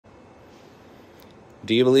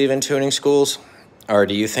Do you believe in tuning schools, or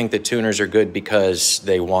do you think that tuners are good because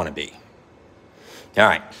they want to be? All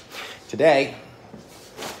right, today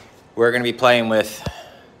we're going to be playing with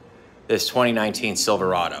this 2019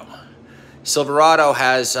 Silverado. Silverado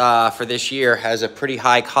has, for this year, has a pretty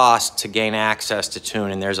high cost to gain access to tune,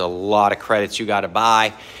 and there's a lot of credits you got to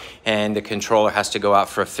buy, and the controller has to go out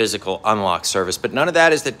for a physical unlock service. But none of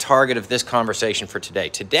that is the target of this conversation for today.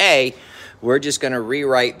 Today, we're just going to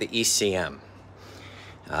rewrite the ECM.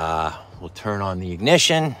 We'll turn on the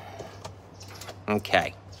ignition.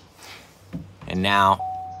 Okay. And now,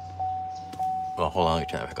 well, hold on, let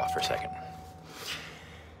me turn that back off for a second.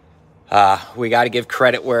 We got to give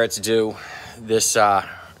credit where it's due. This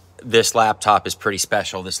laptop is pretty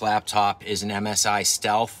special. This laptop is an MSI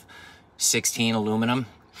Stealth 16 aluminum.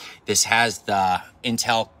 This has the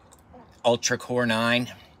Intel Ultra Core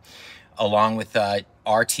 9 along with the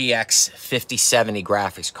RTX 5070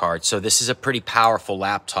 graphics card. So this is a pretty powerful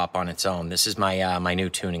laptop on its own. This is my my new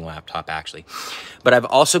tuning laptop, actually. But I've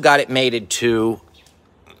also got it mated to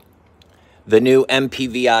the new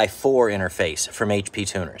MPVI4 interface from HP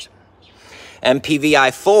Tuners.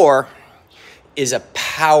 MPVI4 is a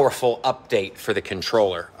powerful update for the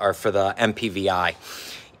controller, or for the MPVI.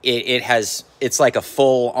 It's like a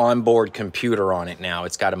full onboard computer on it now.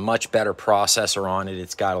 It's got a much better processor on it.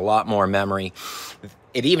 It's got a lot more memory.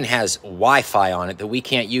 It even has Wi-Fi on it that we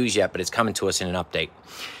can't use yet, but it's coming to us in an update.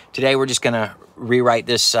 Today, we're just gonna rewrite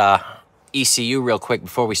this ECU real quick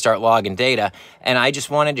before we start logging data. And I just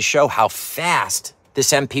wanted to show how fast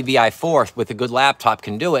this MPVI4 with a good laptop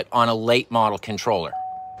can do it on a late model controller.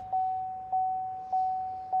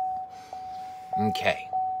 Okay,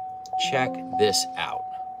 check this out.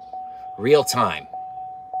 Real time.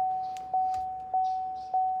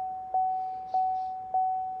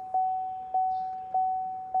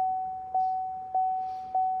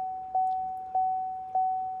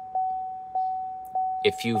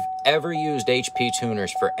 If you've ever used HP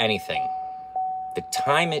Tuners for anything, the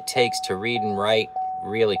time it takes to read and write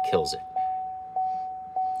really kills it.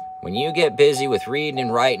 When you get busy with reading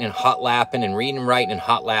and writing and hot lapping and reading and writing and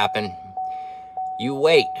hot lapping, you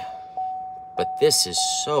wait. But this is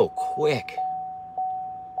so quick.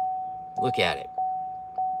 Look at it.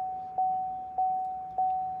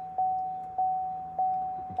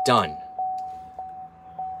 Done.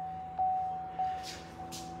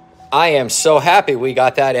 I am so happy we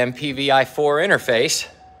got that MPVI4 interface.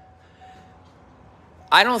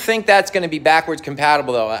 I don't think that's going to be backwards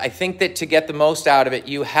compatible, though. I think that to get the most out of it,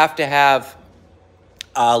 you have to have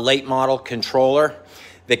a late model controller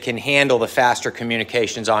that can handle the faster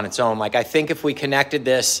communications on its own. Like, I think if we connected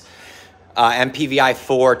this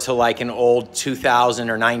MPVI4 to like an old 2000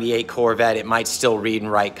 or 98 Corvette, it might still read and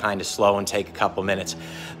write kind of slow and take a couple minutes.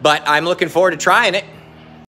 But I'm looking forward to trying it.